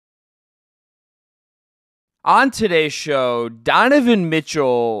On today's show, Donovan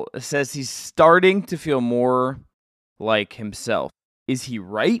Mitchell says he's starting to feel more like himself. Is he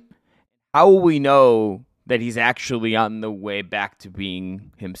right? How will we know that he's actually on the way back to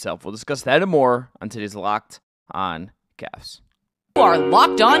being himself? We'll discuss that and more on today's Locked On Cavs. You are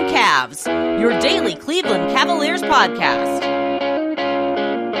Locked On Cavs, your daily Cleveland Cavaliers podcast.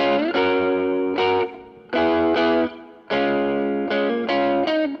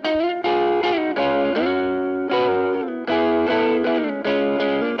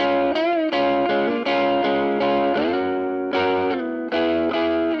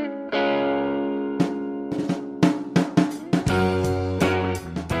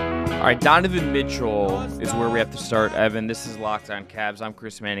 All right, Donovan Mitchell is where we have to start. Evan, this is Locked On Cavs. I'm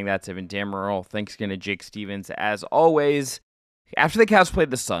Chris Manning. That's Evan Dammarell. Thanks again to Jake Stevens. As always, after the Cavs played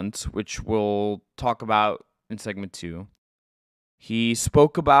the Suns, which we'll talk about in segment 2, he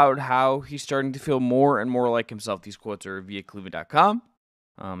spoke about how he's starting to feel more and more like himself. These quotes are via Cleveland.com,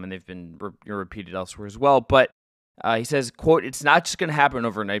 and they've been repeated elsewhere as well. But he says, quote, "It's not just going to happen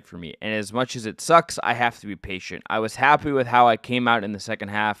overnight for me. And as much as it sucks, I have to be patient. I was happy with how I came out in the second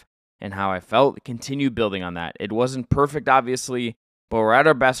half and how I felt. Continue building on that. It wasn't perfect, obviously, but we're at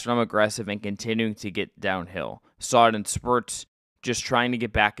our best when I'm aggressive and continuing to get downhill. Saw it in spurts, just trying to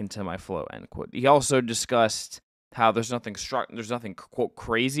get back into my flow," end quote. He also discussed how there's nothing, quote,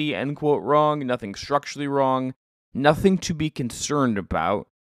 crazy, end quote, wrong, nothing structurally wrong, nothing to be concerned about,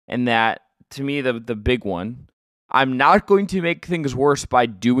 and that, to me, the big one, I'm not going to make things worse by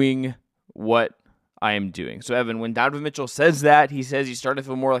doing what I am doing. So, Evan, when Donovan Mitchell says that, he says he's starting to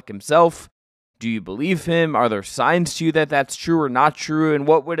feel more like himself. Do you believe him? Are there signs to you that that's true or not true? And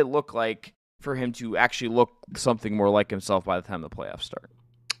what would it look like for him to actually look something more like himself by the time the playoffs start?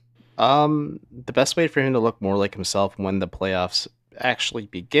 The best way for him to look more like himself when the playoffs actually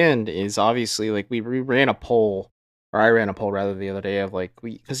begin is obviously, like, we ran a poll, or I ran a poll rather, the other day of, like,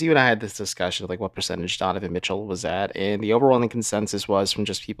 because you and I had this discussion of, like, what percentage Donovan Mitchell was at, and the overwhelming consensus was from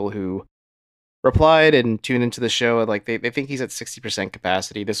just people who replied and tuned into the show, like, they think he's at 60%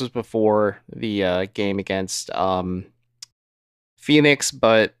 capacity. This was before the game against Phoenix,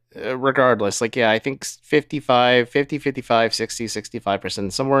 but regardless, like, yeah, I think 55, 60,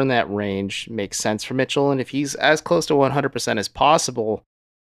 65%, somewhere in that range makes sense for Mitchell. And if he's as close to 100% as possible,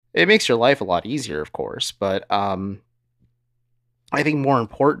 it makes your life a lot easier, of course. But I think more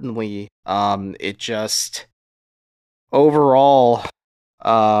importantly, it just overall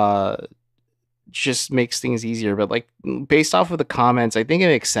just makes things easier. But, like, based off of the comments, I think it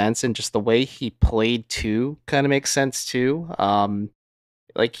makes sense, and just the way he played too kind of makes sense too.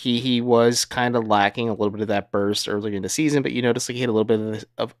 Like, he was kind of lacking a little bit of that burst earlier in the season, but you notice, like, he had a little bit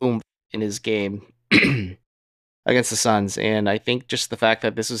of oomph in his game against the Suns, and I think just the fact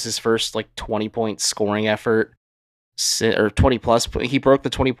that this was his first, like, 20-point scoring effort, or 20 plus, he broke the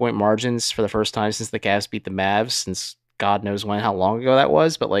 20-point margins for the first time since the Cavs beat the Mavs, since God knows when, how long ago that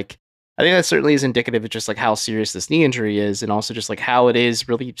was. But, like, I think that certainly is indicative of just, like, how serious this knee injury is, and also just, like, how it is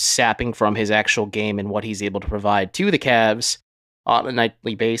really sapping from his actual game and what he's able to provide to the Cavs on a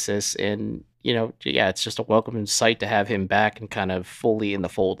nightly basis. And, you know, yeah, it's just a welcome sight to have him back and kind of fully in the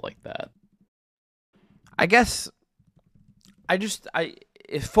fold like that. I guess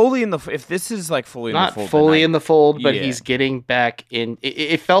if fully in the, if this is like fully Not in the fold, fully in the fold, but yeah. he's getting back in.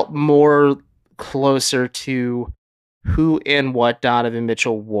 It felt more closer to who and what Donovan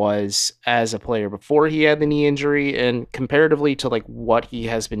Mitchell was as a player before he had the knee injury, and comparatively to, like, what he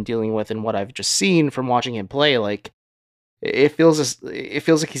has been dealing with and what I've just seen from watching him play, like, it feels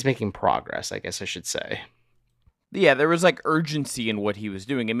like he's making progress, I guess I should say. Yeah, there was, like, urgency in what he was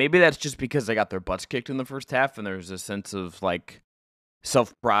doing, and maybe that's just because they got their butts kicked in the first half, and there's a sense of, like,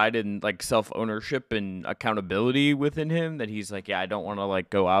 self-pride and, like, self-ownership and accountability within him that he's like, yeah, I don't want to,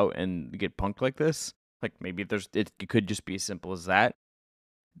 like, go out and get punked like this. Like, maybe it could just be as simple as that.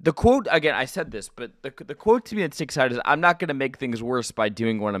 The quote, again, I said this, but the quote to me that sticks out is, "I'm not going to make things worse by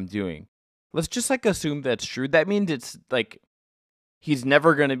doing what I'm doing." Let's just, like, assume that's true. That means it's, like, he's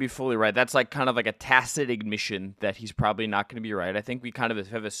never going to be fully right. That's, like, kind of like a tacit admission that he's probably not going to be right. I think we kind of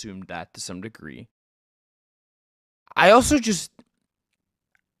have assumed that to some degree. I also just,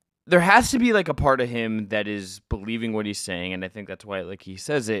 there has to be, like, a part of him that is believing what he's saying, and I think that's why, like, he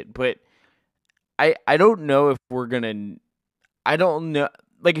says it, but I don't know if we're going to, I don't know,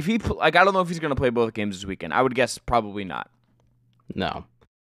 like, if he, like, I don't know if he's going to play both games this weekend. I would guess probably not. No.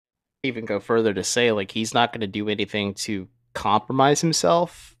 Even go further to say, like, he's not going to do anything to compromise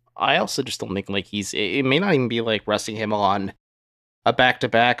himself. I also just don't think, like, it may not even be, like, resting him on a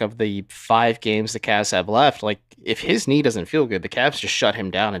back-to-back of the 5 games the Cavs have left, like if his knee doesn't feel good, the Cavs just shut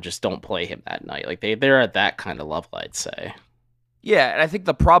him down and just don't play him that night. Like they're at that kind of level, I'd say. Yeah, and I think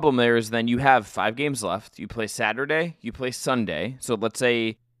the problem there is then you have 5 games left. You play Saturday, you play Sunday. So let's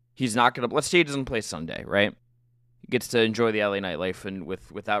say let's say he doesn't play Sunday, right? He gets to enjoy the LA nightlife and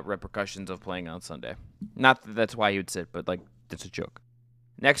without repercussions of playing on Sunday. Not that that's why he would sit, but like that's a joke.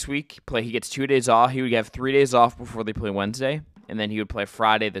 Next week, he gets 2 days off. He would have 3 days off before they play Wednesday, and then he would play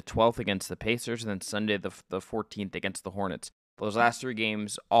Friday the 12th against the Pacers, and then Sunday the 14th against the Hornets. Those last 3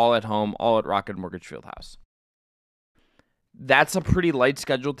 games, all at home, all at Rocket Mortgage Fieldhouse. That's a pretty light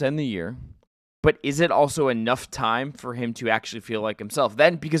schedule to end the year, but is it also enough time for him to actually feel like himself?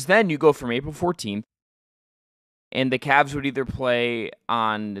 Because then you go from April 14th, and the Cavs would either play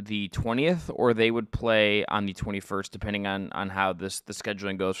on the 20th or they would play on the 21st, depending on how the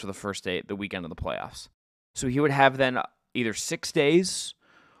scheduling goes for the first day, the weekend of the playoffs. So he would have then either 6 days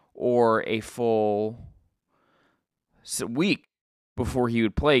or a full week before he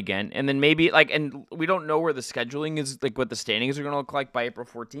would play again. And then maybe, and we don't know where the scheduling is, what the standings are going to look like by April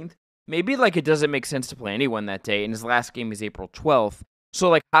 14th. Maybe, it doesn't make sense to play anyone that day, and his last game is April 12th.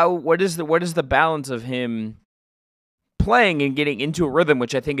 So, what is the balance of him playing and getting into a rhythm,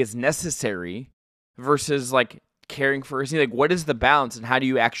 which I think is necessary, versus caring for his knee? What is the balance, and how do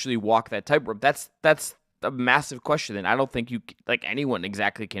you actually walk that tightrope? That's a massive question, and I don't think anyone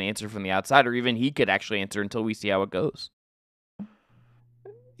exactly can answer from the outside, or even he could actually answer until we see how it goes.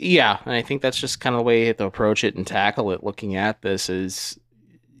 Yeah, and I think that's just kind of the way you have to approach it and tackle it. Looking at this is,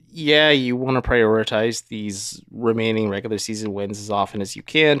 yeah, you want to prioritize these remaining regular season wins as often as you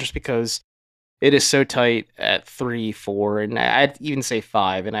can, just because it is so tight at 3, 4, and I'd even say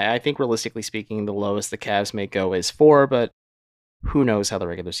 5. And I think realistically speaking, the lowest the Cavs may go is 4, but who knows how the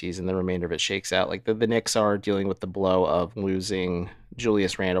regular season, the remainder of it shakes out. The Knicks are dealing with the blow of losing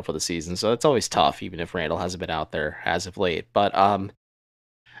Julius Randle for the season, so it's always tough, even if Randle hasn't been out there as of late. But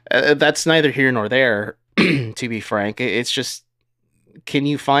that's neither here nor there, to be frank. It's just, can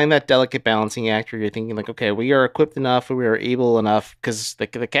you find that delicate balancing act where you're thinking okay, we are equipped enough, we are able enough, because the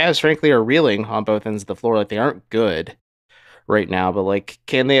Cavs frankly are reeling on both ends of the floor. They aren't good right now, but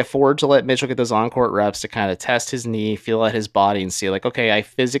can they afford to let Mitchell get those on-court reps to kind of test his knee, feel out his body, and see okay, I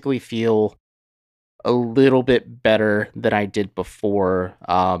physically feel a little bit better than I did before,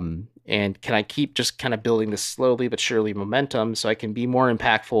 and can I keep just kind of building this slowly but surely momentum so I can be more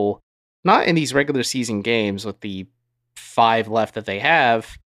impactful, not in these regular season games with the 5 left that they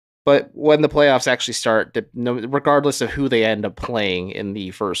have, but when the playoffs actually start, regardless of who they end up playing in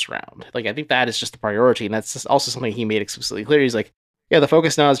the first round. I think that is just the priority, and that's also something he made explicitly clear. He's yeah, the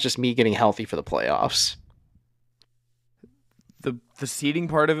focus now is just me getting healthy for the playoffs. The seeding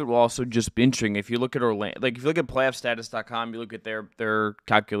part of it will also just be interesting. If you look at Orlando, if you look at playoffstatus.com, you look at their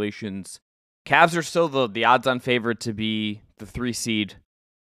calculations, Cavs are still the odds-on favorite to be the 3 seed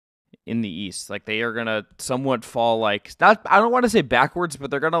in the East. They are gonna somewhat fall, I don't want to say backwards,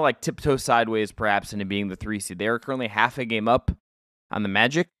 but they're gonna tiptoe sideways perhaps into being the 3 seed. They are currently half a game up on the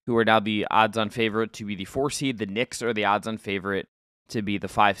Magic, who are now the odds-on favorite to be the 4 seed. The Knicks are the odds-on favorite to be the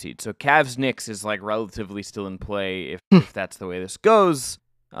 5 seed. So Cavs Knicks is relatively still in play if that's the way this goes.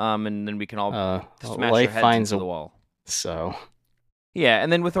 And then we can all smash our heads into the wall. So yeah,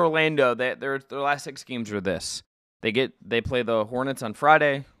 and then with Orlando, their last 6 games are this. They play the Hornets on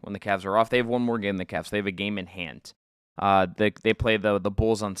Friday when the Cavs are off. They have one more game than the Cavs. They have a game in hand. They play the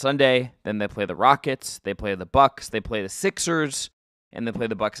Bulls on Sunday. Then they play the Rockets. They play the Bucks. They play the Sixers, and they play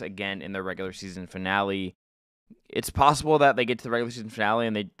the Bucks again in their regular season finale. It's possible that they get to the regular season finale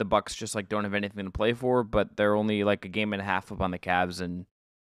and the Bucks just don't have anything to play for, but they're only a game and a half up on the Cavs, and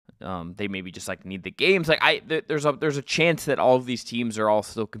they maybe just need the games. There's a chance that all of these teams are all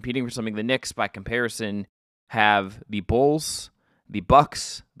still competing for something. The Knicks, by comparison, have the Bulls, the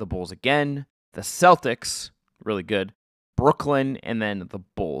Bucks, the Bulls again, the Celtics, really good, Brooklyn, and then the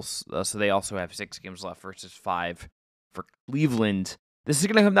Bulls. So they also have 6 games left versus 5 for Cleveland. This is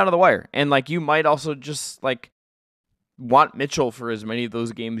going to come down to the wire. And you might also just want Mitchell for as many of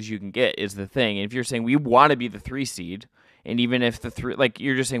those games as you can get is the thing. And if you're saying we want to be the 3 seed, and even if the 3,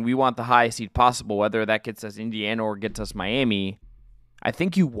 you're just saying we want the highest seed possible, whether that gets us Indiana or gets us Miami, I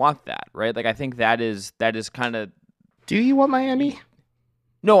think you want that, right? I think that is kind of. Do you want Miami?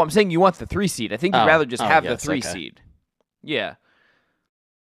 No, I'm saying you want the 3 seed. I think you'd rather just have the 3 seed. Yeah.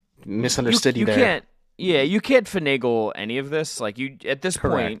 Misunderstood you there. Can't. Yeah, you can't finagle any of this. At this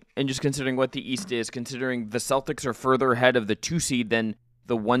point, and just considering what the East is, considering the Celtics are further ahead of the 2 seed than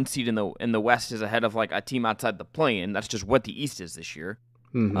the 1 seed in the West is ahead of a team outside the play-in. That's just what the East is this year.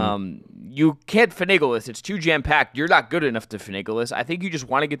 You can't finagle this. It's too jam-packed. You're not good enough to finagle this. I think you just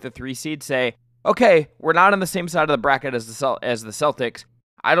want to get the 3 seed, say, okay, we're not on the same side of the bracket as the Celtics.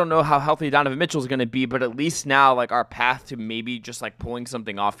 I don't know how healthy Donovan Mitchell is going to be, but at least now, like, our path to maybe just like pulling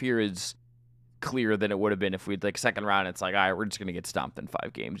something off here is clearer than it would have been if we'd like second round. It's like, all right, we're just going to get stomped in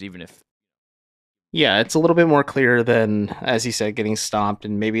 5 games, even if. Yeah, it's a little bit more clear than, as you said, getting stomped,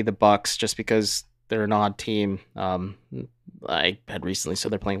 and maybe the Bucks, just because they're an odd team. I had recently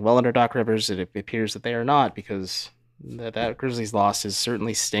said they're playing well under Doc Rivers. It appears that they are not, because that Grizzlies loss is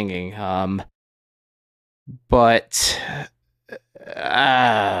certainly stinging. But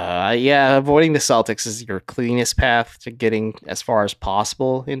avoiding the Celtics is your cleanest path to getting as far as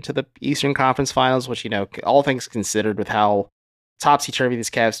possible into the Eastern Conference Finals, which, all things considered, with how topsy-turvy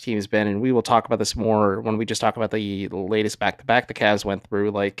this Cavs team has been, and we will talk about this more when we just talk about the latest back-to-back the Cavs went through.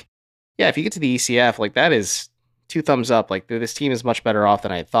 Like, yeah, if you get to the ECF, like, that is 2 thumbs up. Like, this team is much better off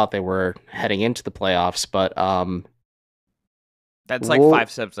than I thought they were heading into the playoffs, but that's like 5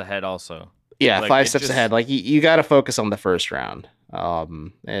 steps ahead also. Yeah, like, 5 steps ahead. Like, you got to focus on the first round.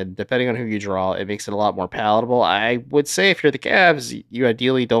 And depending on who you draw, it makes it a lot more palatable. I would say if you're the Cavs, you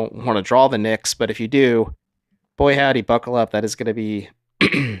ideally don't want to draw the Knicks, but if you do, boy howdy, buckle up. That is going to be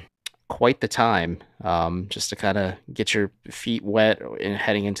quite the time, just to kind of get your feet wet in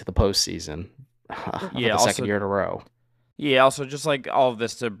heading into the postseason. The second year in a row. Yeah, also just like all of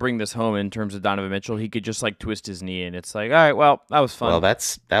this to bring this home in terms of Donovan Mitchell, he could just like twist his knee and it's like, all right, well, that was fun. Well,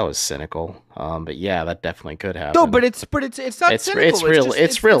 that was cynical. But yeah, that definitely could happen. No, but it's not cynical.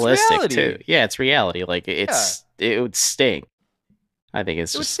 It's realistic too. Yeah, it's reality. Like it would stink. I think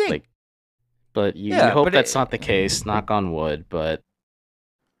it's just like, but you hope that's not the case. Knock on wood. But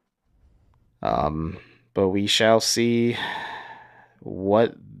we shall see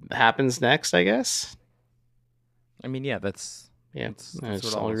what happens next, I guess. I mean, that's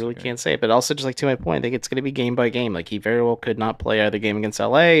all we really can't say. But also, just like to my point, I think it's going to be game by game. Like, he very well could not play either game against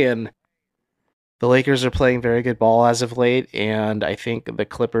LA, and the Lakers are playing very good ball as of late. And I think the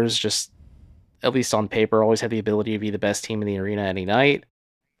Clippers, just at least on paper, always have the ability to be the best team in the arena any night.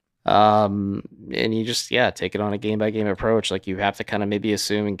 And you just take it on a game by game approach. Like, you have to kind of maybe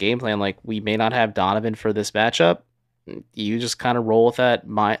assume and game plan, like, we may not have Donovan for this matchup. You just kind of roll with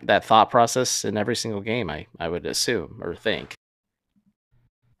that thought process in every single game, I would assume or think.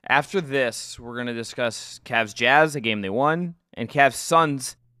 After this, we're going to discuss Cavs Jazz, a game they won, and Cavs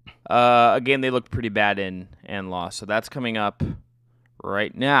Suns, a game they looked pretty bad in and lost. So that's coming up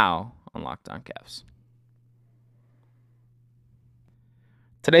right now on Locked On Cavs.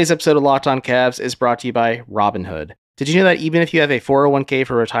 Today's episode of Locked On Cavs is brought to you by Robinhood. Did you know that even if you have a 401k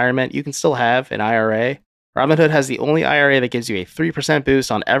for retirement, you can still have an IRA? Robinhood has the only IRA that gives you a 3% boost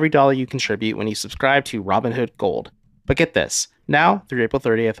on every dollar you contribute when you subscribe to Robinhood Gold. But get this, now through April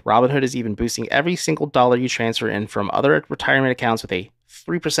 30th, Robinhood is even boosting every single dollar you transfer in from other retirement accounts with a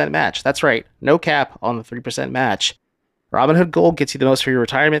 3% match. That's right, no cap on the 3% match. Robinhood Gold gets you the most for your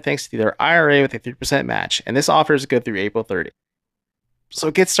retirement thanks to their IRA with a 3% match, and this offer is good through April 30th. So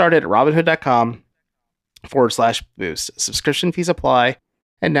get started at Robinhood.com/boost. Subscription fees apply.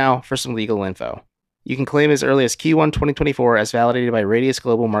 And now for some legal info. You can claim as early as Q1 2024 as validated by Radius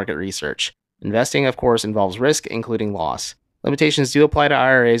Global Market Research. Investing, of course, involves risk, including loss. Limitations do apply to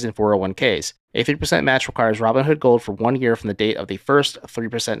IRAs and 401ks. A 3% match requires Robinhood Gold for 1 year from the date of the first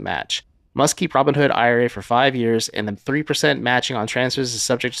 3% match. Must keep Robinhood IRA for 5 years, and the 3% matching on transfers is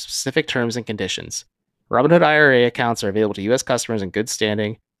subject to specific terms and conditions. Robinhood IRA accounts are available to U.S. customers in good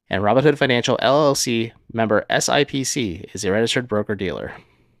standing, and Robinhood Financial LLC, member SIPC, is a registered broker-dealer.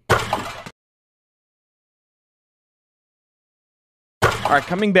 All right,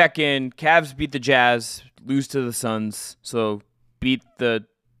 coming back in, Cavs beat the Jazz, lose to the Suns, so beat the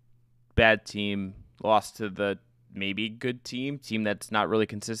bad team, lost to the maybe good team that's not really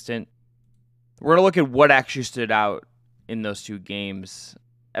consistent. We're going to look at what actually stood out in those 2 games.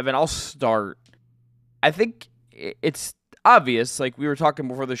 Evan, I'll start. I think it's obvious, like we were talking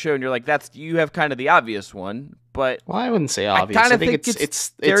before the show, and you're like, you have kind of the obvious one, but... Well, I wouldn't say obvious. I kind of think it's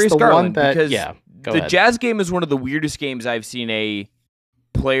Darius the Garland, one that... because the ahead. Jazz game is one of the weirdest games I've seen a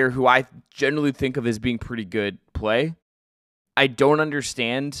player who I generally think of as being pretty good play. I don't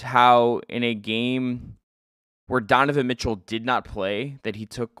understand how in a game where Donovan Mitchell did not play that he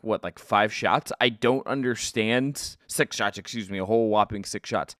took 5 shots. I don't understand 6 shots, a whole whopping 6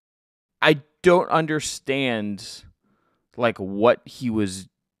 shots. I don't understand what he was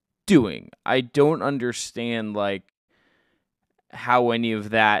doing. I don't understand how any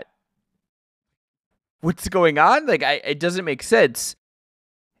of that, what's going on. It doesn't make sense.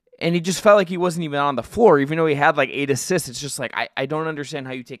 And he just felt like he wasn't even on the floor, even though he had like 8 assists. It's just like, I don't understand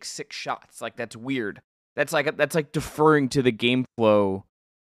how you take 6 shots. Like, that's weird. That's like deferring to the game flow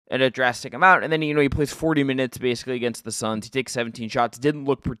at a drastic amount. And then, he plays 40 minutes basically against the Suns. He takes 17 shots. Didn't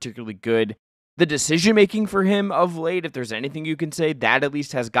look particularly good. The decision-making for him of late, if there's anything you can say, that at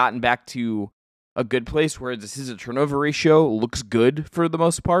least has gotten back to a good place where this is a turnover ratio looks good for the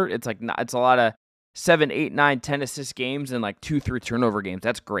most part. It's like, it's a lot of 7, 8, 9, 10 assist games and like 2, 3 turnover games.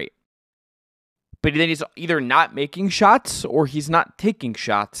 That's great. But then he's either not making shots or he's not taking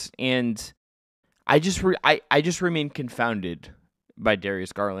shots. And I just remain confounded by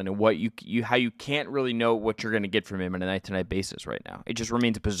Darius Garland and what how you can't really know what you're going to get from him on a night-to-night basis right now. It just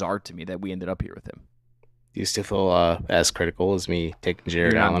remains bizarre to me that we ended up here with him. Do you still feel as critical as me taking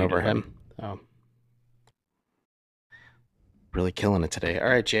Jared Allen over him? Oh. Really killing it today. All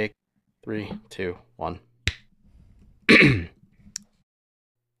right, Jake. 3, 2, 1.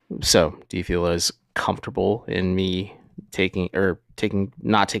 So, do you feel as comfortable in me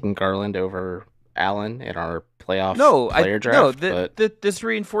not taking Garland over Allen in our playoff player draft? This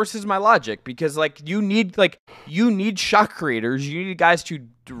reinforces my logic because you need shot creators, you need guys to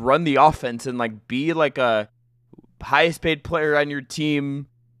run the offense and be like a highest paid player on your team,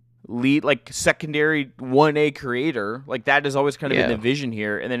 lead secondary 1A creator. That has always kind of been the vision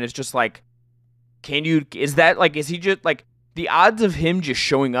here. And then it's just is he just the odds of him just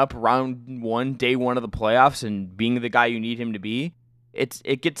showing up round 1, day 1 of the playoffs and being the guy you need him to be,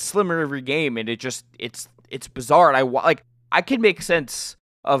 it gets slimmer every game, and it's bizarre. And I can make sense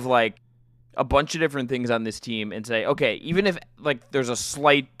of a bunch of different things on this team and say, okay, even if there's a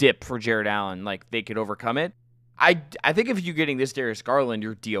slight dip for Jared Allen, they could overcome it. I think if you're getting this Darius Garland,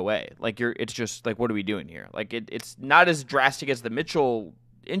 you're DOA. It's just what are we doing here? It's not as drastic as the Mitchell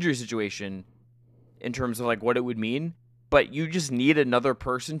injury situation in terms of what it would mean, but you just need another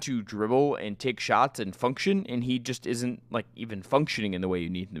person to dribble and take shots and function, and he just isn't even functioning in the way you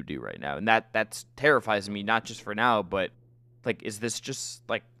need him to do right now. And that terrifies me, not just for now, but is this just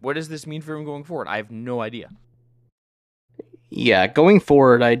what does this mean for him going forward? I have no idea. Yeah, going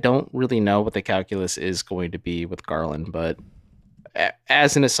forward, I don't really know what the calculus is going to be with Garland, but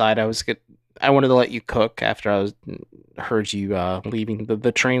as an aside, I wanted to let you cook after I heard you leaving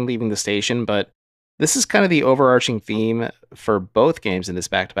the train leaving the station, but this is kind of the overarching theme for both games in this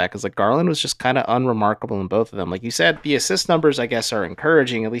back-to-back, because Garland was just kind of unremarkable in both of them. Like you said, the assist numbers, I guess, are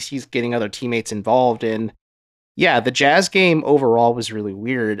encouraging. At least he's getting other teammates involved. And yeah, the Jazz game overall was really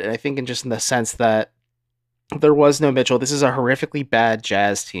weird. And I think in the sense that there was no Mitchell. This is a horrifically bad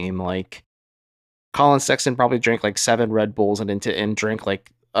Jazz team. Colin Sexton probably drank 7 Red Bulls and drank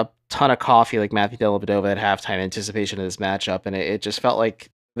a ton of coffee like Matthew Dellavedova at halftime in anticipation of this matchup. And it just felt like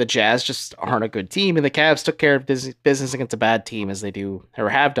the Jazz just aren't a good team, and the Cavs took care of business against a bad team as they do or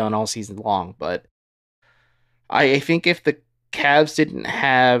have done all season long. But I think if the Cavs didn't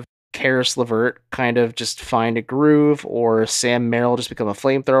have Karis LeVert kind of just find a groove, or Sam Merrill just become a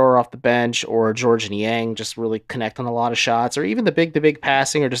flamethrower off the bench, or George Niang just really connect on a lot of shots, or even the big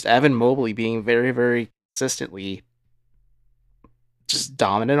passing, or just Evan Mobley being very, very consistently just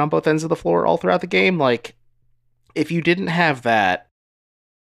dominant on both ends of the floor all throughout the game, if you didn't have that,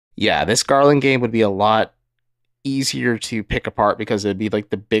 yeah, this Garland game would be a lot easier to pick apart because it'd be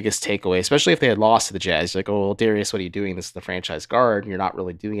the biggest takeaway, especially if they had lost to the Jazz. Oh, well, Darius, what are you doing? This is the franchise guard, and you're not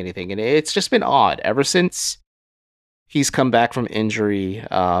really doing anything. And it's just been odd ever since he's come back from injury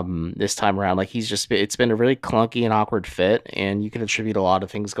this time around. It's been a really clunky and awkward fit, and you can attribute a lot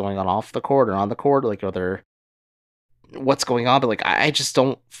of things going on off the court or on the court, what's going on, but I just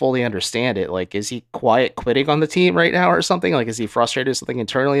don't fully understand it. Is he quiet quitting on the team right now or something? Is he frustrated with something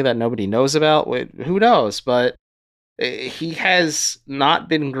internally that nobody knows about? Who knows? But he has not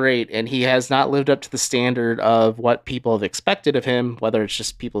been great, and he has not lived up to the standard of what people have expected of him, whether it's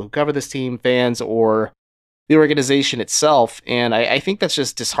just people who cover this team, fans, or the organization itself. And I think that's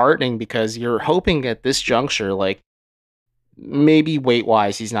just disheartening, because you're hoping at this juncture, maybe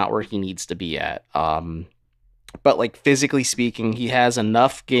weight-wise, he's not where he needs to be at. But physically speaking, he has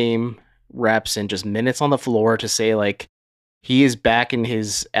enough game reps and just minutes on the floor to say he is back in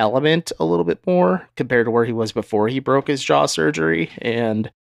his element a little bit more compared to where he was before he broke his jaw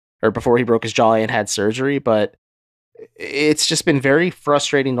or before he broke his jaw and had surgery. But it's just been very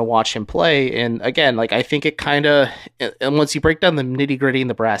frustrating to watch him play. And again, I think it kind of, and once you break down the nitty gritty and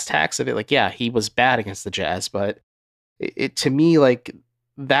the brass tacks of it, yeah, he was bad against the Jazz, but it to me,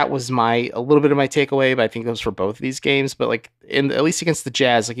 that was a little bit of my takeaway, but I think it was for both of these games. But at least against the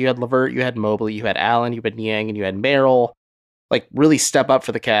Jazz, you had LeVert, you had Mobley, you had Allen, you had Niang, and you had Merrill, really step up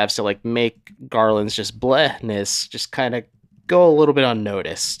for the Cavs to make Garland's just blehness just kind of go a little bit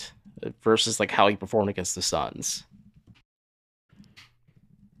unnoticed versus like how he performed against the Suns.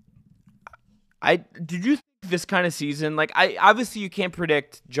 Did you think this kind of season, like obviously you can't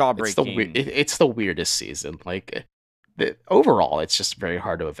predict jaw breaking. It's the weirdest season. Like overall, it's just very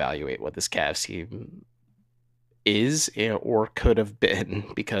hard to evaluate what this Cavs team is or could have been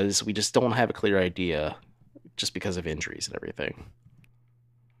because we just don't have a clear idea just because of injuries and everything.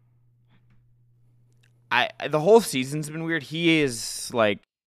 The whole season's been weird. He is like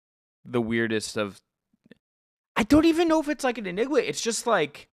the weirdest of. I don't even know if it's like an enigma. It's just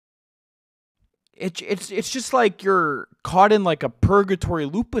like it's just like you're caught in like a purgatory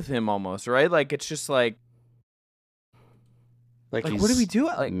loop with him almost, right? Like it's just like what do we do?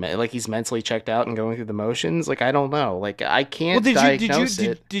 Like he's mentally checked out and going through the motions. Like I don't know. Like I can't diagnose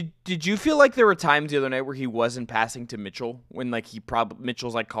it. Did you feel like there were times the other night where he wasn't passing to Mitchell when like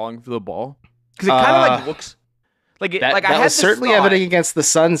Mitchell's like calling for the ball? Because it kind of like looks like it. Like I had was certainly evident against the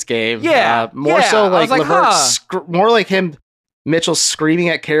Suns game. Yeah, more so like LeVert. More like him. Mitchell screaming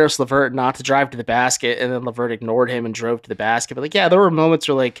at Karis LeVert not to drive to the basket, and then LeVert ignored him and drove to the basket. But like, yeah, there were moments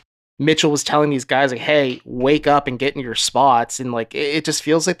where like Mitchell was telling these guys like, "Hey, wake up and get in your spots," and like it just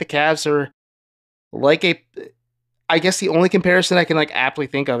feels like the Cavs are like I guess the only comparison I can like aptly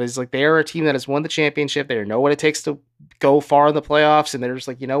think of is like they are a team that has won the championship. They know what it takes to go far in the playoffs, and they're just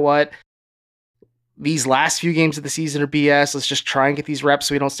like, you know what? These last few games of the season are BS. Let's just try and get these reps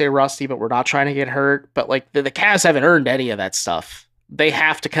so we don't stay rusty, but we're not trying to get hurt. But like the Cavs haven't earned any of that stuff. They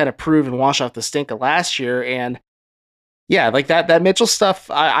have to kind of prove and wash off the stink of last year. And yeah, like that Mitchell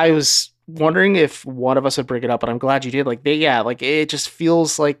stuff, I was wondering if one of us would bring it up, but I'm glad you did. Like it just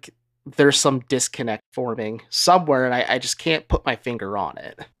feels like there's some disconnect forming somewhere, and I just can't put my finger on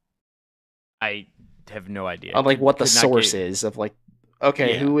it. I have no idea. On like what the source is of like,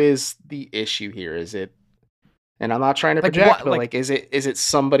 okay, who is the issue here? Is it, and I'm not trying to project, but like, is it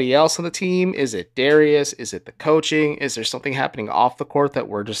somebody else on the team? Is it Darius? Is it the coaching? Is there something happening off the court that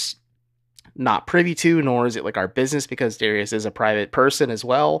we're just not privy to? Nor is it like our business because Darius is a private person as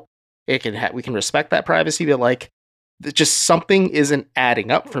well. We can respect that privacy, but like, just something isn't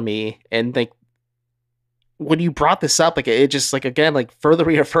adding up for me. And like, when you brought this up, like it just like again like further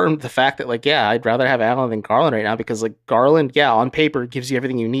reaffirmed the fact that like I'd rather have Allen than Garland right now because like Garland on paper gives you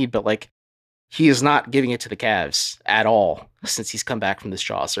everything you need, but like he is not giving it to the Cavs at all since he's come back from this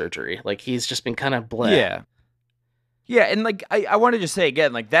jaw surgery. Like he's just been kind of bleh. Yeah, and like I want to just say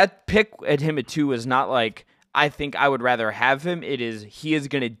again, like that pick at him at 2 is not like I think I would rather have him. It is he is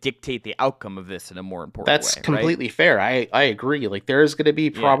going to dictate the outcome of this in a more important way. That's completely fair. I agree. Like there is going to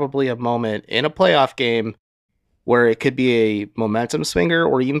be probably a moment in a playoff game where it could be a momentum swinger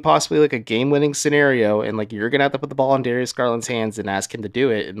or even possibly like a game-winning scenario, and like you're gonna have to put the ball in Darius Garland's hands and ask him to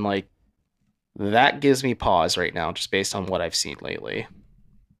do it, and like that gives me pause right now just based on what I've seen lately.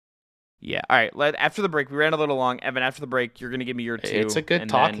 Yeah. All right. After the break, we ran a little long. Evan, after the break, you're gonna give me your 2. It's a good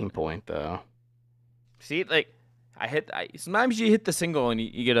talking point, though. See, like sometimes you hit the single and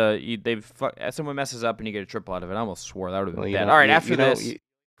you get someone messes up and you get a triple out of it. I almost swore that would have been bad. All right. After this.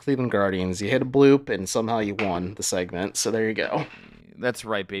 Cleveland Guardians, you hit a bloop and somehow you won the segment. So there you go. That's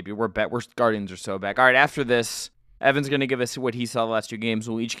right, baby. We're Guardians are so back. All right, after this, Evan's going to give us what he saw the last 2 games.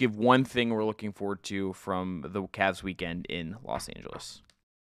 We'll each give one thing we're looking forward to from the Cavs weekend in Los Angeles.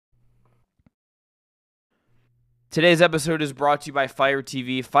 Today's episode is brought to you by Fire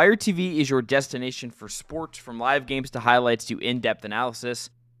TV. Fire TV is your destination for sports, from live games to highlights to in-depth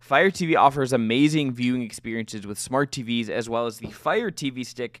analysis. Fire TV offers amazing viewing experiences with smart TVs, as well as the Fire TV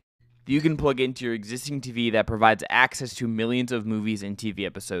stick that you can plug into your existing TV that provides access to millions of movies and TV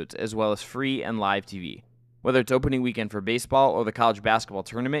episodes, as well as free and live TV. Whether it's opening weekend for baseball or the college basketball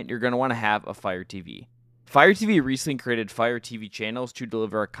tournament, you're going to want to have a Fire TV. Fire TV recently created Fire TV channels to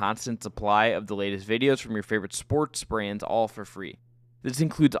deliver a constant supply of the latest videos from your favorite sports brands, all for free. This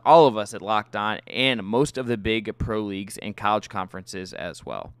includes all of us at Locked On and most of the big pro leagues and college conferences as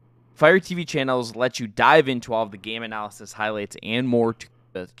well. Fire TV channels let you dive into all of the game analysis, highlights, and more to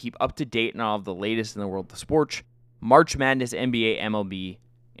keep up to date on all of the latest in the world of sports, March Madness, NBA, MLB,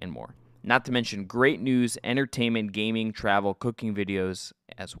 and more. Not to mention great news, entertainment, gaming, travel, cooking videos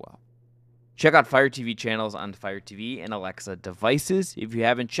as well. Check out Fire TV channels on Fire TV and Alexa devices. If you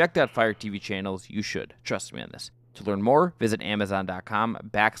haven't checked out Fire TV channels, you should. Trust me on this. To learn more, visit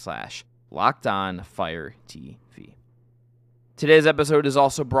Amazon.com/LockedOnFireTV. Today's episode is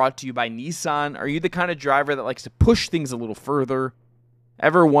also brought to you by Nissan. Are you the kind of driver that likes to push things a little further?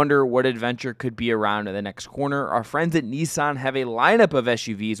 Ever wonder what adventure could be around in the next corner? Our friends at Nissan have a lineup of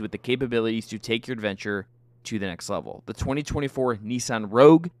SUVs with the capabilities to take your adventure to the next level. The 2024 Nissan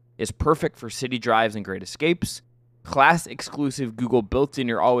Rogue is perfect for city drives and great escapes. class-exclusive Google built-in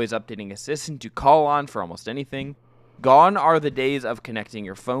your always updating assistant to call on for almost anything. Gone are the days of connecting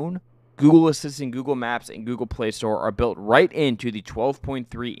your phone. Google Assistant, Google Maps, and Google Play Store are built right into the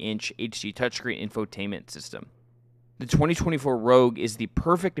 12.3-inch HD touchscreen infotainment system. The 2024 Rogue is the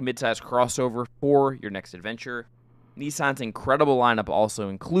perfect midsize crossover for your next adventure. Nissan's incredible lineup also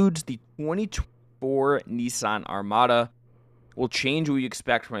includes the 2024 Nissan Armada. Will change what you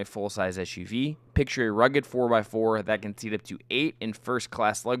expect from a full-size SUV. Picture a rugged 4x4 that can seat up to 8 in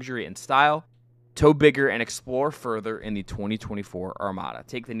first-class luxury and style. Tow bigger and explore further in the 2024 Armada.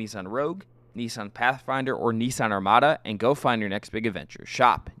 Take the Nissan Rogue, Nissan Pathfinder, or Nissan Armada and go find your next big adventure.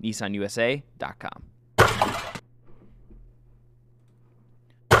 Shop nissanusa.com.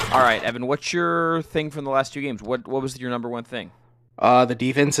 All right, Evan, what's your thing from the last two games? What was your number one thing? The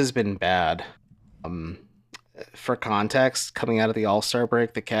defense has been bad. For context, coming out of the All-Star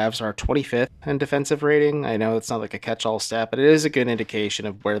break, the Cavs are 25th in defensive rating. I know it's not like a catch-all stat, but it is a good indication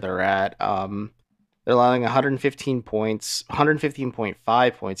of where they're at. They're allowing 115.5 points,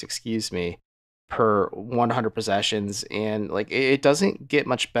 per 100 possessions, and like it doesn't get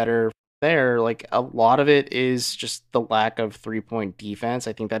much better there. Like a lot of it is just the lack of 3-point defense.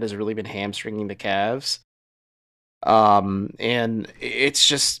 I think that has really been hamstringing the Cavs. And it's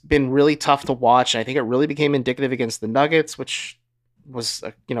just been really tough to watch. And I think it really became indicative against the Nuggets, which was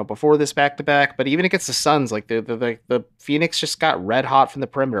before this back-to-back, but even against the Suns, like the Phoenix just got red hot from the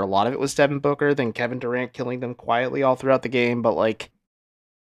perimeter. A lot of it was Devin Booker, then Kevin Durant killing them quietly all throughout the game. But like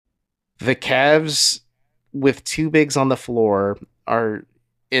the Cavs with two bigs on the floor are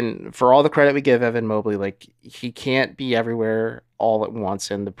for all the credit we give Evan Mobley, like he can't be everywhere all at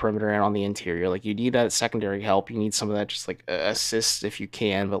once in the perimeter and on the interior. Like you need that secondary help. You need some of that just like assists if you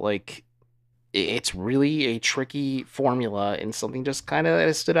can, but like it's really a tricky formula and something just kind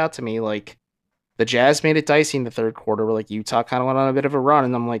of stood out to me. Like the Jazz made it dicey in the third quarter where like Utah kind of went on a bit of a run,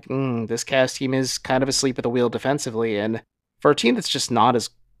 and I'm like, this Cavs team is kind of asleep at the wheel defensively. And for a team that's just not as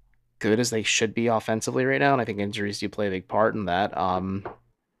good as they should be offensively right now, and I think injuries do play a big part in that,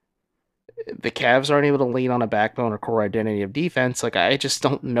 the Cavs aren't able to lean on a backbone or core identity of defense. Like I just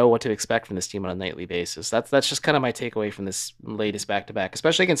don't know what to expect from this team on a nightly basis. That's just kind of my takeaway from this latest back-to-back,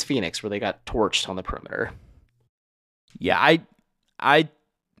 especially against Phoenix, where they got torched on the perimeter. Yeah,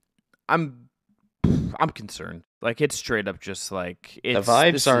 I'm concerned. Like it's straight up just like the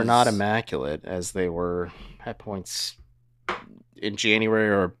vibes are not immaculate as they were at points in January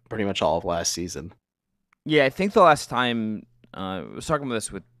or pretty much all of last season. Yeah, I think the last time I was talking about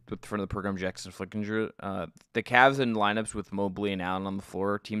this with friend of the program, Jackson Flickinger, the Cavs in lineups with Mobley and Allen on the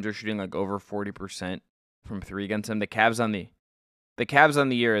floor, teams are shooting like over 40% from three against them. The Cavs on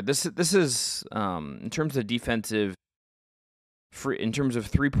the year. This is in terms of defensive, in terms of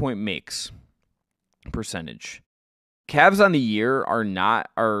 3-point makes percentage. Cavs on the year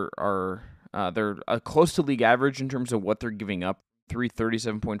they're close to league average in terms of what they're giving up,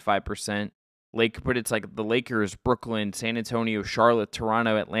 37.5%. But it's like the Lakers, Brooklyn, San Antonio, Charlotte,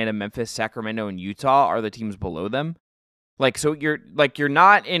 Toronto, Atlanta, Memphis, Sacramento, and Utah are the teams below them. Like, so you're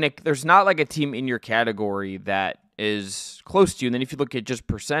not there's not like a team in your category that is close to you. And then if you look at just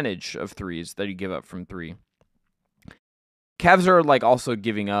percentage of threes that you give up from three, Cavs are like also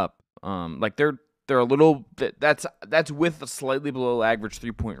giving up. Like they're a little, that's with a slightly below average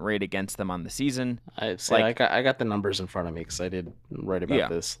 3-point rate against them on the season. I got the numbers in front of me because I did write about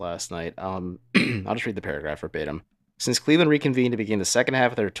this last night. I'll just read the paragraph verbatim. Since Cleveland reconvened to begin the second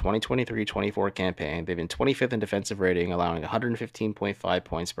half of their 2023-24 campaign, they've been 25th in defensive rating, allowing 115.5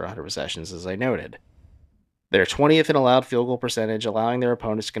 points per 100 possessions, as I noted. They're 20th in allowed field goal percentage, allowing their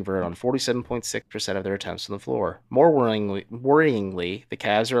opponents to convert on 47.6% of their attempts on the floor. More worryingly, the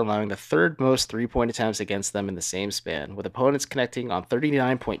Cavs are allowing the third most three-point attempts against them in the same span, with opponents connecting on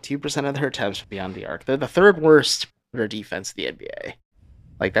 39.2% of their attempts beyond the arc. They're the third worst defense in the NBA.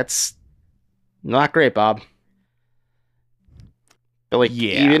 Like, that's not great, Bob. But like,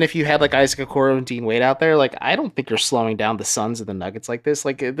 even if you had like Isaac Okoro and Dean Wade out there, like I don't think you're slowing down the Suns or the Nuggets like this.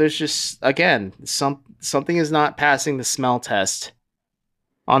 Like there's just, again, something is not passing the smell test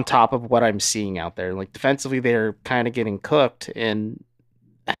on top of what I'm seeing out there. Like defensively, they're kind of getting cooked, and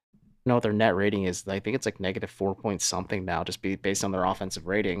I don't know what their net rating is. I think it's like -4 point something now, just based on their offensive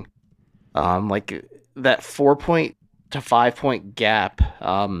rating. Like that 4 to 5 point gap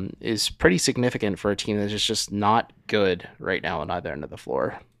is pretty significant for a team that is just not good right now on either end of the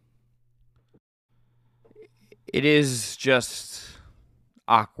floor. It is just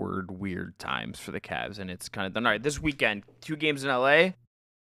awkward, weird times for the Cavs, and it's kind of done. All right, this weekend, 2 games in LA.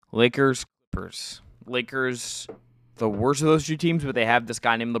 Lakers, Clippers. Lakers the worst of those two teams, but they have this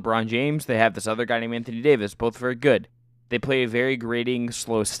guy named LeBron James. They have this other guy named Anthony Davis, both very good. They play a very grating,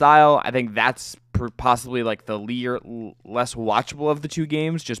 slow style. I think that's possibly like the less watchable of the two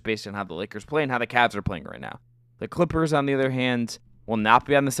games, just based on how the Lakers play and how the Cavs are playing right now. The Clippers, on the other hand, will not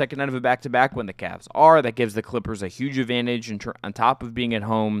be on the second night of a back-to-back when the Cavs are. That gives the Clippers a huge advantage on top of being at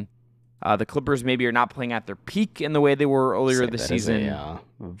home. The Clippers maybe are not playing at their peak in the way they were earlier this season.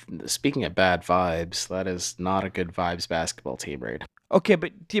 Speaking of bad vibes, that is not a good vibes basketball team right now. Okay,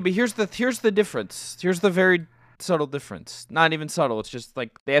 but here's the difference. Here's the very subtle difference. Not even subtle. It's just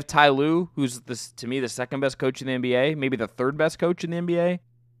like they have Ty Lue, who's to me the second best coach in the NBA, maybe the third best coach in the NBA,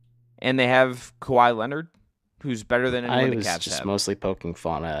 and they have Kawhi Leonard, who's better than anyone the Cavs have. I was just mostly poking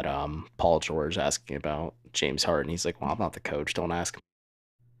fun at Paul George asking about James Harden. He's like, "Well, I'm not the coach. Don't ask him."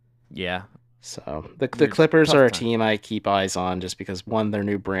 Yeah. So the Clippers are a team I keep eyes on just because, one, their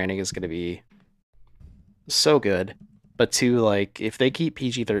new branding is going to be so good, but two, like if they keep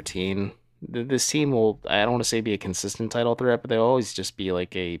PG-13. This team will, I don't want to say be a consistent title threat, but they'll always just be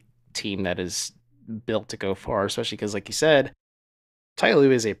like a team that is built to go far, especially because, like you said, Ty Lue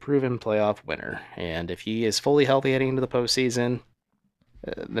is a proven playoff winner. And if he is fully healthy heading into the postseason,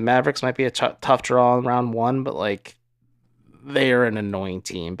 the Mavericks might be a tough draw in round one, but like they are an annoying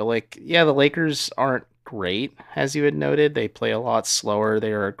team. But like, yeah, the Lakers aren't great, as you had noted. They play a lot slower.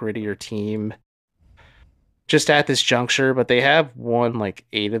 They are a grittier team just at this juncture, but they have won like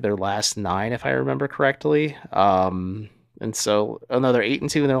 8 of their last 9, if I remember correctly. And so another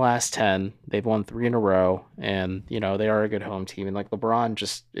 8-2 in their last 10. They've won 3 in a row, and they are a good home team. And like LeBron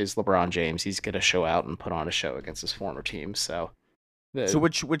just is LeBron James. He's gonna show out and put on a show against his former team. So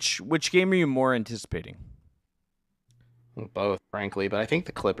which game are you more anticipating? Both, frankly, but I think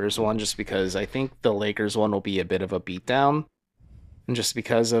the Clippers one, just because I think the Lakers one will be a bit of a beatdown. And just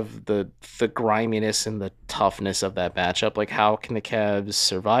because of the griminess and the toughness of that matchup, like how can the Cavs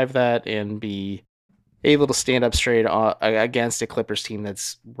survive that and be able to stand up straight against a Clippers team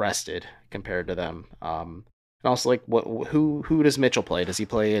that's rested compared to them? And also, like, who does Mitchell play? Does he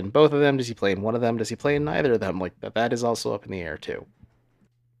play in both of them? Does he play in one of them? Does he play in neither of them? Like that is also up in the air too.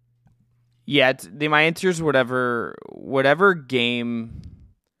 Yeah, my answer is whatever game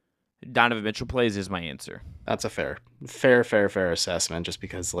Donovan Mitchell plays is my answer. That's a fair assessment, just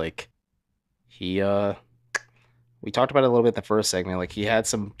because like we talked about it a little bit in the first segment. Like he had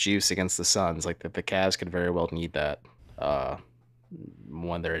some juice against the Suns. Like the Cavs could very well need that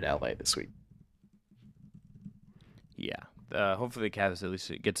when they're in LA this week. Yeah. Hopefully the Cavs at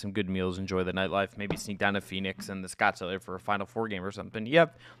least get some good meals, enjoy the nightlife, maybe sneak down to Phoenix and the Scottsdale for a Final Four game or something.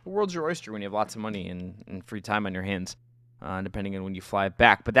 Yep, the world's your oyster when you have lots of money and free time on your hands. Depending on when you fly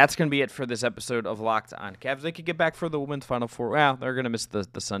back. But that's going to be it for this episode of Locked on Cavs. They could get back for the Women's Final Four. Well, they're going to miss the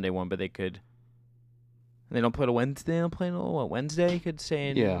Sunday one, but they could. They don't play a Wednesday. They don't play Wednesday. You could say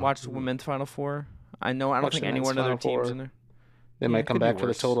and watch the Women's Final Four. I don't think any one of their teams in there. They might come back for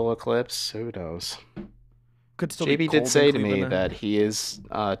the total eclipse. Who knows? Could still JB did say to me that he is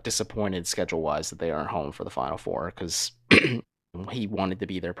disappointed schedule-wise that they aren't home for the Final Four because he wanted to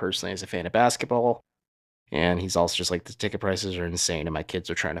be there personally as a fan of basketball. And he's also just like, the ticket prices are insane, and my kids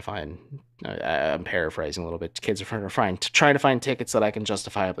are trying to find, I'm paraphrasing a little bit, kids are trying to find tickets that I can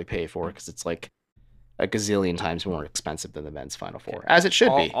justifiably pay for, because it's like a gazillion times more expensive than the men's Final Four, as it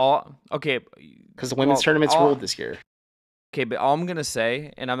should be. Okay. Because the women's tournament's ruled this year. Okay, but all I'm going to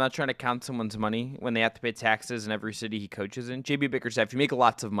say, and I'm not trying to count someone's money when they have to pay taxes in every city he coaches in, JB Bickerstaff, if you make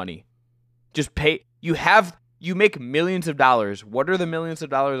lots of money, just pay, you make millions of dollars. What are the millions of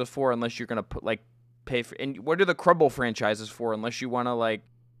dollars for unless you're going to pay for, and what are the Crumble franchises for unless you want to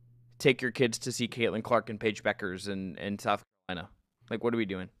take your kids to see Caitlin Clark and Paige Beckers in South Carolina? Like, what are we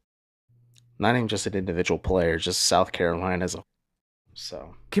doing? Not even just an individual player, just South Carolina as a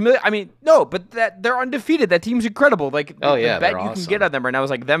so. No, but that they're undefeated. That team's incredible. Like, the bet you can get on them right now is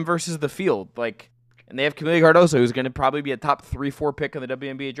like them versus the field. Like, and they have Camila Cardoso, who's going to probably be a top 3-4 pick in the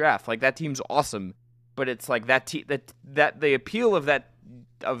WNBA draft. Like, that team's awesome. But it's like that the appeal of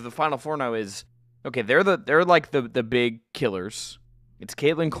the Final Four now is, okay, they're like the big killers. It's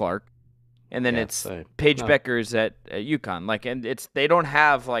Caitlin Clark, and then it's Paige Beckers at UConn. Like, and they don't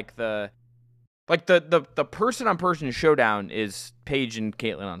have the person-on-person showdown is Paige and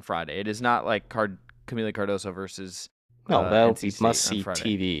Caitlin on Friday. It is not like Camila Cardoso versus that would be must-see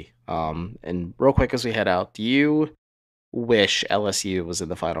TV. And real quick as we head out, do you wish LSU was in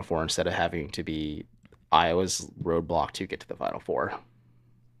the Final Four instead of having to be Iowa's roadblock to get to the Final Four?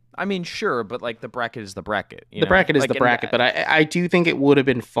 Sure, but the bracket is the bracket. The bracket is the bracket, but I do think it would have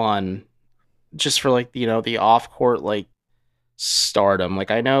been fun just for the off-court stardom. Like,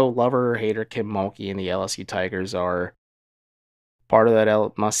 I know lover or hater Kim Mulkey and the LSU Tigers are part of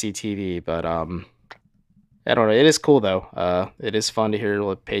that must-see TV, but I don't know. It is cool though. It is fun to hear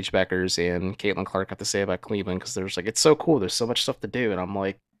what Paige Beckers and Caitlin Clark have to say about Cleveland, because there's like, it's so cool. There's so much stuff to do, and I'm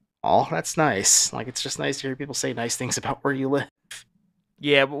like, oh, that's nice. Like, it's just nice to hear people say nice things about where you live.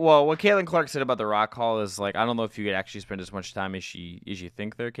 Yeah, but, well, what Caitlin Clark said about the Rock Hall is like, I don't know if you could actually spend as much time as you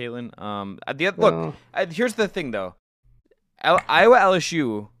think there, Caitlin. Look, here's the thing though. Iowa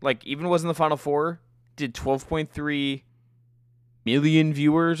LSU, like, even was in the Final Four, did 12.3 million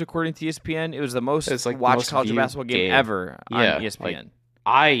viewers according to ESPN. It was the most watched college basketball game ever on ESPN.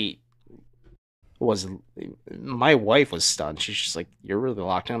 Like, my wife was stunned. She's just like, you're really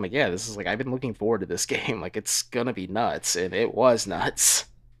locked in. I'm like, yeah, this is like, I've been looking forward to this game. Like, it's gonna be nuts, and it was nuts.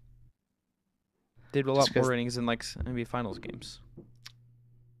 Did a lot more innings in like NBA Finals games.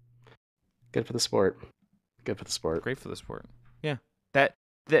 Good for the sport. Good for the sport. Great for the sport. Yeah. That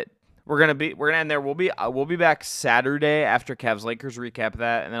we're gonna end there. We'll be back Saturday after Cavs Lakers, recap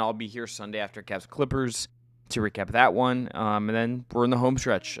that, and then I'll be here Sunday after Cavs Clippers to recap that one. And then we're in the home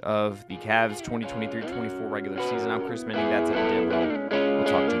stretch of the Cavs 2023-24 regular season. I'm Chris Manning. That's Evan Dammarell. We'll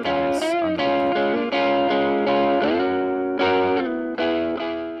talk to you guys on the weekend.